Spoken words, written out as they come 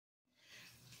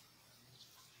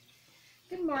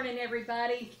Good morning,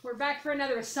 everybody. We're back for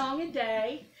another song a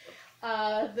day.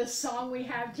 The song we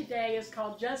have today is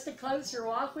called Just a Closer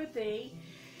Walk with Thee.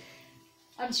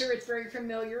 I'm sure it's very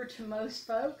familiar to most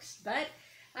folks, but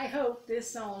I hope this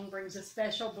song brings a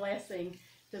special blessing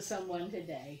to someone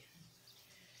today.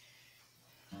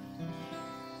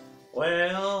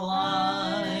 Well,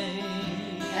 I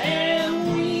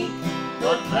am weak,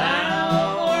 but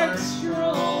thou art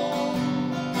strong.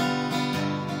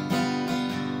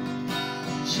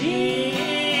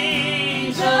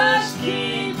 Jesus,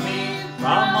 keep me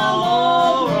from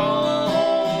all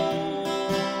wrong.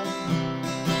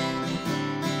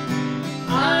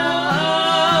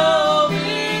 I'll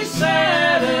be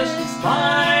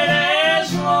satisfied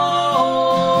as long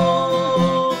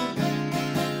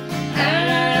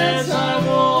as I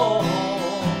walk.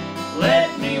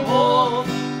 Let me walk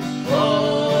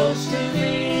close to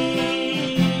Thee.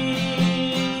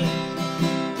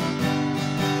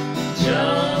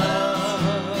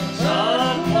 Just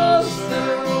a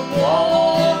closer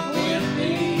walk with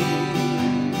Thee.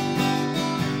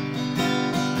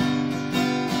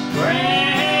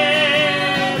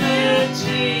 Granted,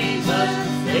 Jesus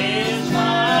is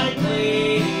my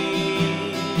plea.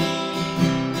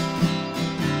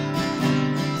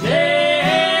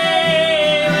 Daily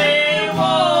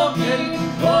walking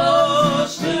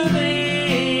close to Thee.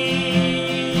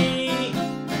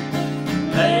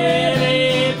 Let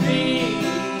it be,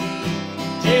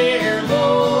 dear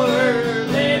Lord,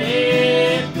 let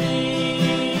it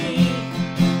be.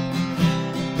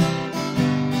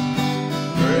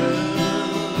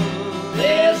 Through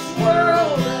this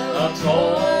world of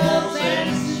toils and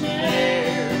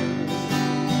snares,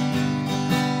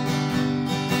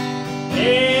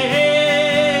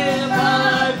 if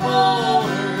I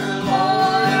falter,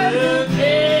 Lord, who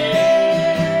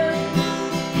cares?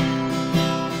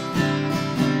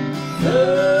 Who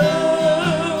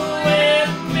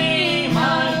with me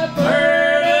my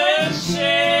burden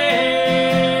share?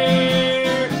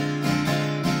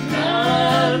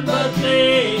 None but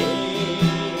Thee,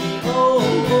 oh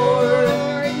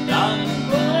Lord, none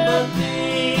but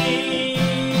Thee.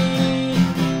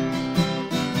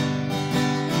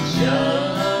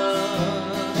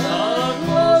 Just a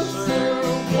closer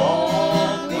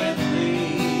walk with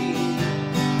Thee.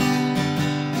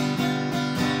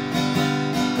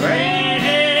 Granted,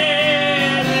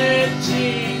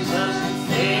 Jesus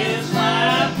is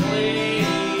my plea.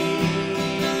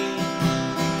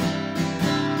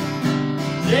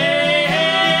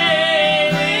 Daily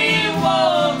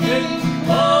walking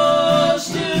close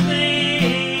to Thee.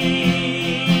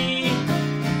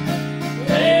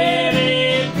 Let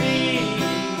it be,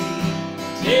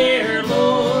 dear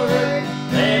Lord,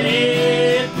 let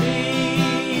it be.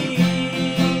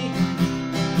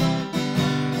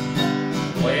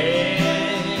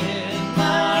 When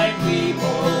my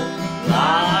people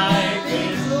life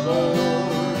is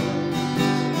o'er,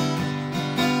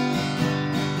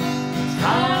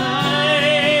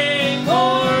 time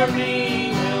for me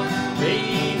will be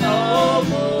no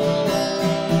more.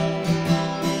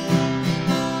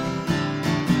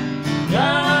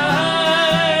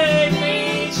 Guide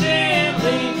me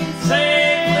gently,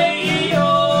 safely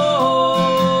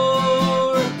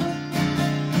o'er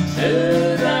to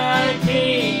Thy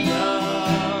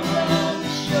kingdom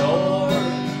shore,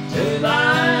 to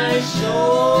Thy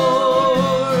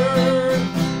shore.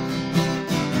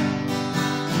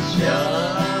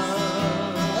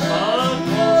 Just a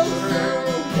closer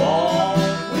walk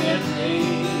with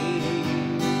Thee.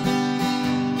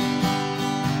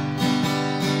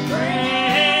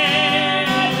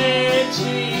 Granted,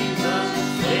 Jesus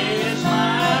is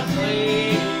my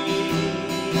plea.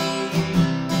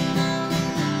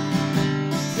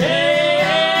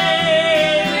 Daily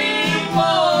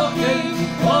walking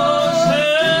close to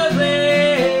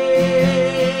Thee.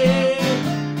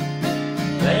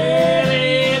 Let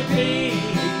it be,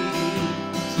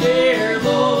 dear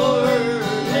Lord,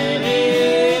 let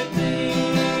it be.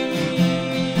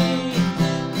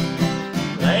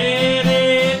 Let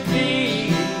it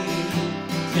be,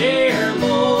 dear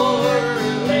Lord,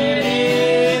 let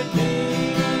it be.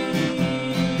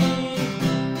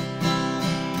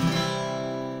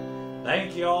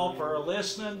 Thank you all for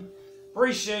listening.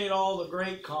 Appreciate all the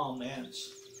great comments.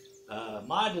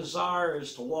 My desire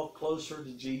is to walk closer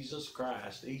to Jesus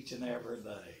Christ each and every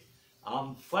day.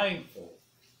 I'm thankful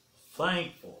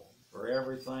for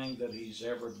everything that He's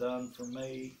ever done for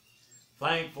me.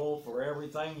 Thankful for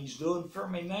everything He's doing for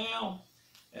me now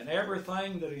and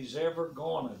everything that He's ever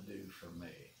going to do for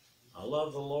me. I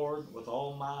love the Lord with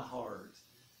all my heart,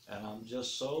 and I'm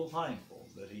just so thankful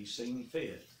that He seen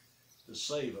fit to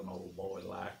save an old boy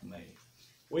like me.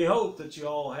 We hope that you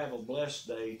all have a blessed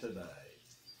day today.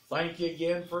 Thank you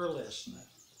again for listening.